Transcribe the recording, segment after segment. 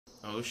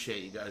Oh shit,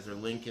 you guys are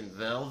linking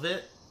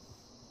Velvet?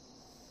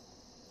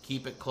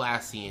 Keep it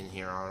classy in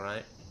here,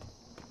 alright?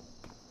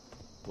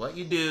 What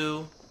you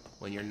do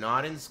when you're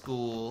not in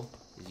school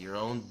is your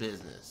own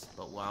business.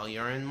 But while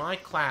you're in my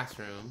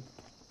classroom,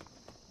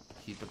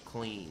 keep it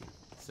clean,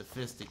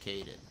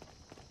 sophisticated.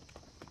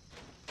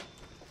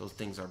 Those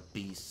things are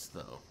beasts,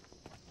 though.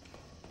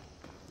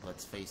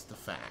 Let's face the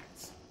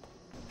facts.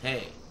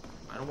 Hey,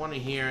 I don't want to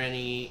hear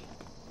any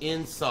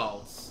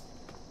insults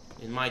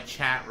in my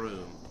chat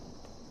room.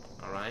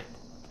 Alright?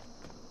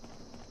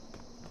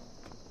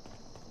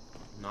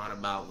 Not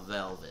about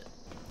Velvet.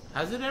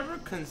 Has it ever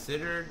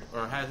considered,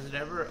 or has it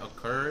ever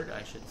occurred,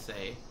 I should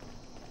say,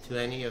 to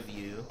any of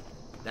you,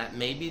 that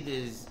maybe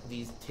these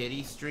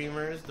titty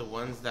streamers, the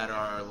ones that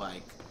are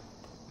like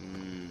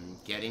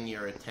getting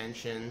your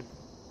attention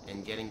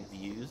and getting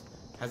views,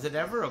 has it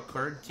ever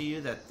occurred to you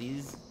that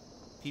these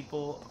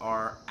people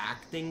are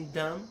acting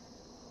dumb?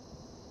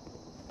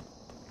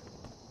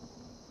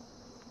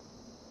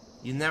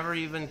 You never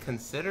even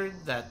considered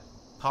that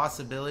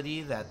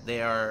possibility that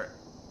they are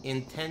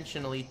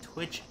intentionally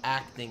Twitch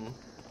acting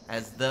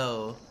as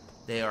though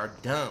they are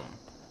dumb?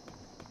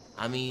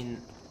 I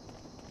mean,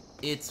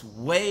 it's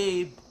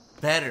way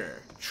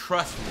better,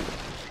 trust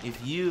me,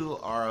 if you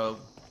are a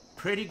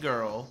pretty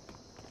girl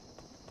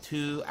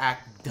to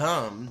act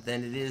dumb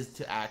than it is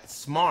to act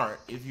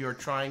smart if you're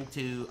trying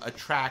to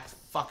attract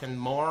fucking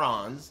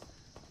morons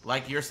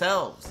like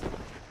yourselves.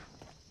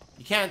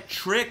 You can't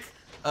trick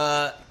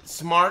a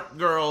smart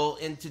girl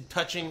into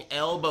touching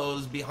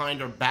elbows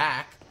behind her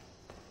back,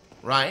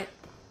 right?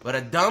 But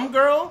a dumb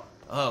girl?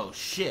 Oh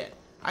shit,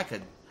 I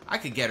could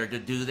get her to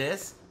do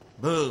this.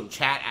 Boom,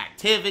 chat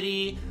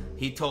activity,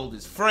 he told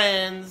his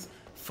friends,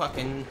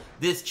 fucking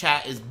this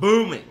chat is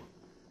booming.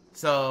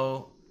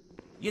 So,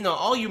 you know,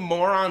 all you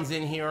morons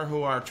in here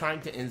who are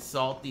trying to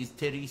insult these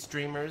titty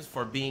streamers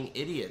for being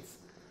idiots,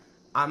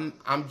 I'm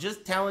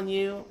just telling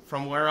you,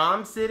 from where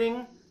I'm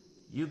sitting,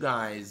 you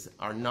guys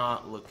are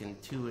not looking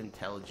too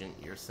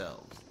intelligent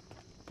yourselves.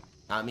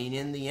 I mean,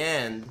 in the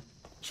end,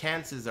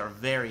 chances are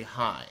very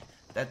high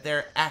that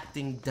they're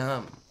acting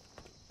dumb.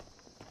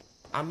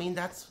 I mean,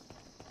 that's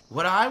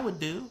what I would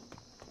do.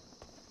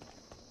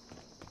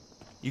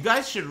 You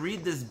guys should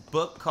read this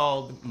book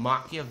called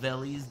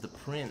Machiavelli's The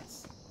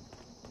Prince.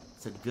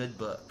 It's a good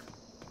book.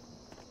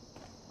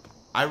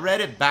 I read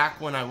it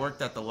back when I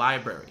worked at the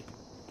library.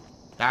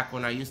 Back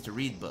when I used to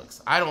read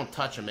books. I don't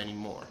touch them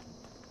anymore.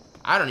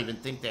 I don't even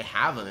think they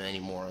have them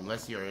anymore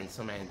unless you're in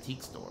some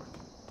antique store.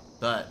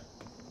 But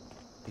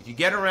if you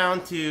get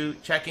around to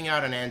checking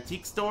out an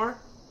antique store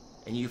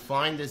and you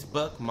find this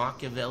book,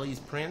 Machiavelli's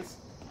Prince,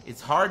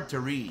 it's hard to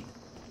read,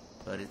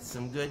 but it's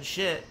some good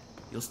shit.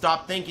 You'll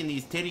stop thinking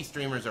these titty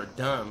streamers are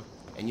dumb,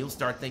 and you'll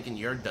start thinking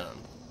you're dumb.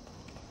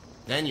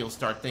 Then you'll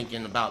start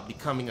thinking about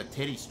becoming a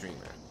titty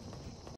streamer.